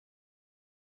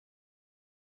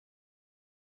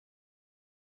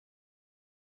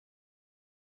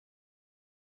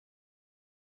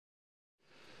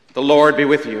The Lord be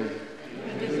with you.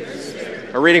 And with your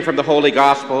spirit. A reading from the Holy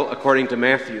Gospel according to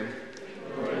Matthew.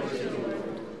 Glory to you, Lord.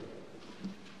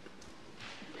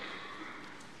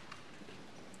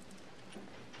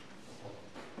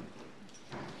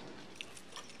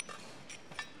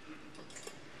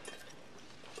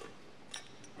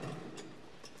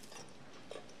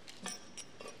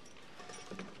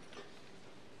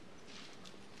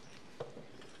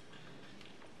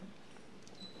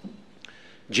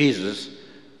 Jesus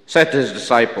said to his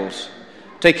disciples,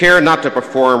 "Take care not to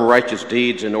perform righteous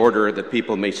deeds in order that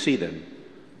people may see them.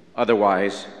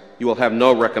 Otherwise, you will have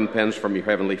no recompense from your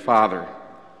heavenly Father.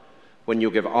 When you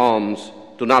give alms,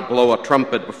 do not blow a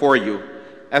trumpet before you,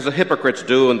 as the hypocrites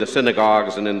do in the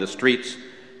synagogues and in the streets,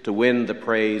 to win the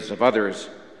praise of others.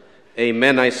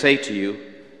 Amen, I say to you,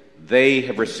 they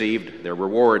have received their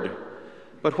reward.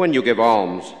 But when you give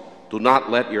alms, do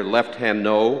not let your left hand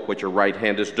know what your right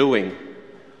hand is doing,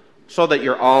 so that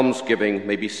your almsgiving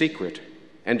may be secret,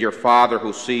 and your Father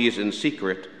who sees in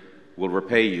secret will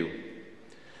repay you.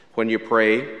 When you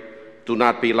pray, do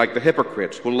not be like the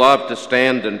hypocrites who love to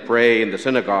stand and pray in the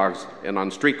synagogues and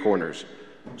on street corners,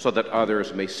 so that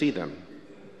others may see them.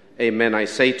 Amen, I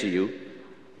say to you,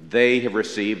 they have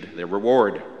received their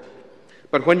reward.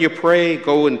 But when you pray,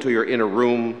 go into your inner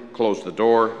room, close the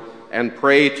door, and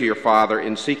pray to your Father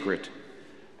in secret,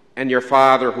 and your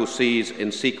Father who sees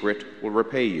in secret will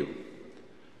repay you.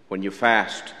 When you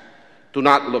fast, do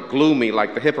not look gloomy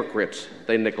like the hypocrites.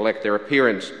 They neglect their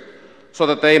appearance, so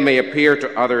that they may appear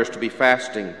to others to be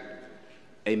fasting.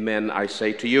 Amen, I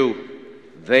say to you,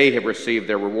 they have received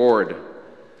their reward.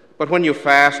 But when you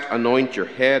fast, anoint your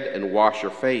head and wash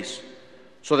your face,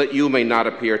 so that you may not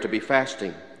appear to be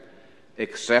fasting,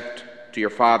 except to your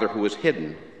Father who is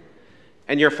hidden.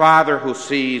 And your Father who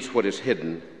sees what is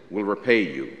hidden will repay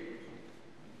you."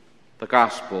 The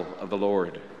Gospel of the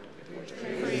Lord.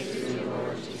 Praise to you,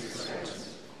 Lord Jesus Christ.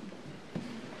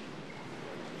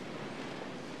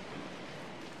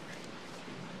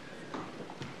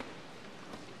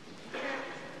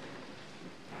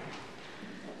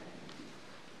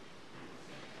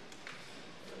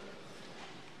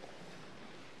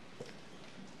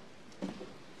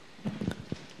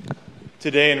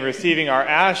 Today, in receiving our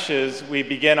ashes, we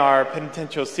begin our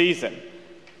penitential season.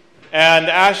 And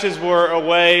ashes were a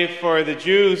way for the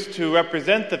Jews to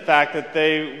represent the fact that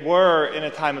they were in a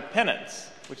time of penance,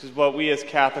 which is what we as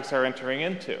Catholics are entering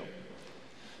into.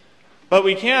 But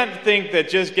we can't think that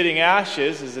just getting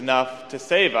ashes is enough to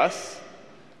save us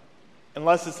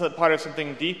unless it's a part of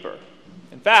something deeper.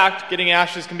 In fact, getting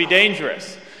ashes can be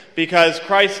dangerous because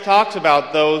Christ talks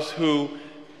about those who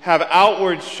have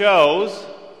outward shows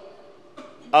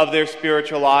of their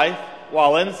spiritual life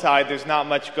while inside there's not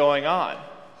much going on.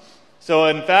 So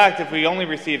in fact, if we only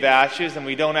receive ashes and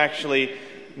we don't actually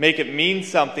make it mean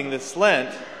something this Lent,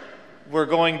 we're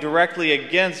going directly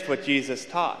against what Jesus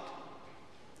taught.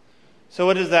 So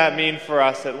what does that mean for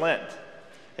us at Lent?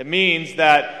 It means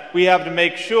that we have to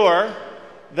make sure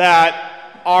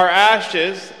that our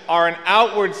ashes are an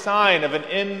outward sign of an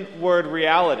inward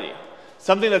reality,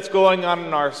 something that's going on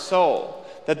in our soul.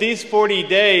 That these 40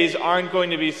 days aren't going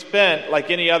to be spent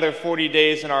like any other 40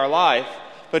 days in our life,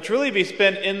 but truly be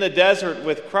spent in the desert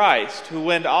with Christ, who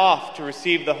went off to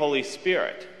receive the Holy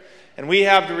Spirit. And we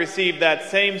have to receive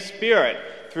that same Spirit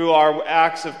through our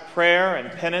acts of prayer and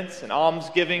penance and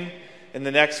almsgiving in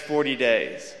the next 40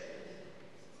 days.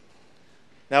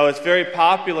 Now, it's very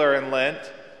popular in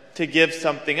Lent to give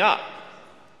something up.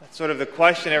 That's sort of the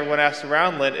question everyone asks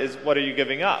around Lent is, what are you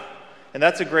giving up? And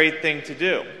that's a great thing to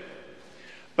do.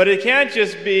 But it can't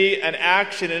just be an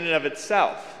action in and of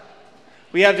itself.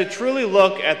 We have to truly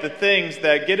look at the things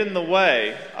that get in the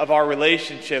way of our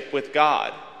relationship with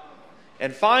God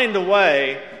and find a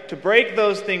way to break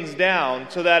those things down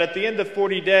so that at the end of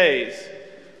 40 days,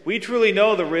 we truly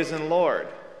know the risen Lord,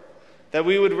 that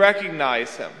we would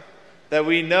recognize him, that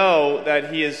we know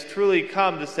that he has truly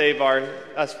come to save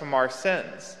us from our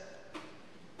sins.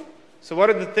 So what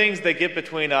are the things that get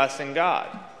between us and God?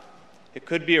 It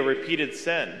could be a repeated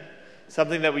sin,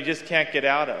 something that we just can't get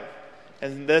out of.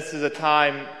 And this is a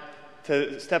time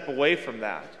to step away from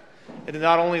that. And to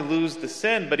not only lose the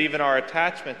sin, but even our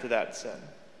attachment to that sin.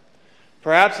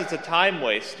 Perhaps it's a time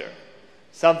waster,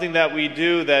 something that we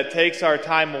do that takes our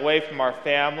time away from our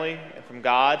family and from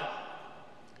God.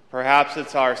 Perhaps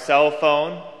it's our cell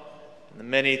phone and the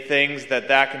many things that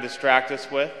can distract us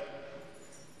with.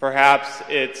 Perhaps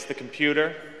it's the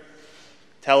computer,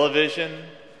 television,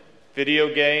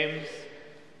 video games,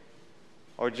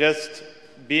 or just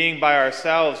being by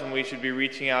ourselves when we should be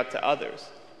reaching out to others.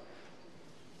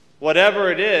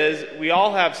 whatever it is, we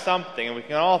all have something, and we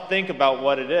can all think about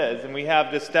what it is, and we have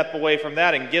to step away from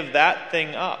that and give that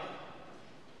thing up.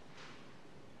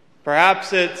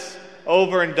 Perhaps it's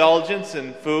overindulgence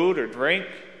in food or drink,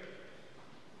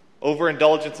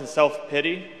 overindulgence in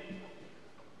self-pity,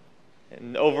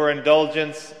 and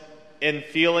overindulgence in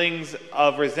feelings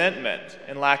of resentment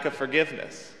and lack of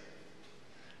forgiveness.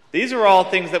 These are all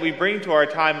things that we bring to our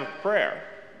time of prayer,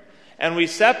 and we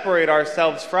separate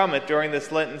ourselves from it during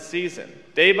this Lenten season,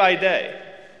 day by day,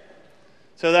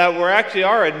 so that we actually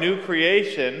are a new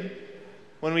creation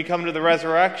when we come to the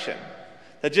resurrection.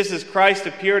 That just as Christ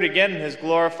appeared again in his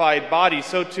glorified body,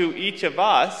 so too each of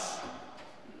us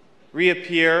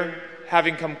reappear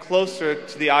having come closer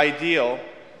to the ideal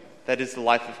that is the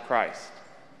life of Christ.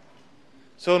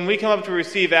 So when we come up to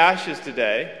receive ashes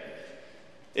today,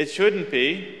 it shouldn't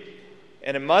be,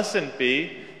 and it mustn't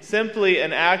be, simply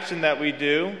an action that we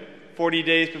do 40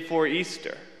 days before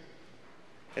Easter.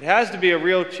 It has to be a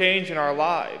real change in our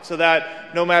lives, so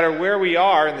that no matter where we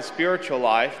are in the spiritual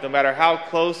life, no matter how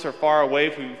close or far away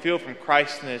we feel from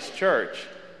Christ and his church,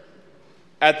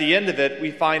 at the end of it,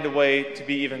 we find a way to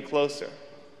be even closer.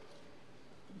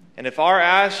 And if our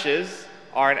ashes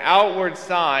are an outward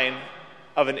sign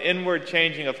of an inward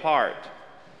changing of heart,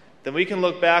 then we can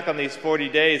look back on these 40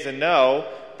 days and know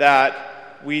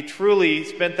that we truly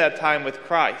spent that time with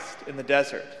Christ in the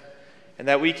desert, and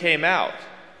that we came out.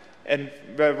 And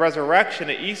the resurrection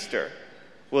at Easter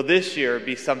will this year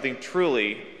be something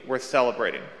truly worth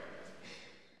celebrating.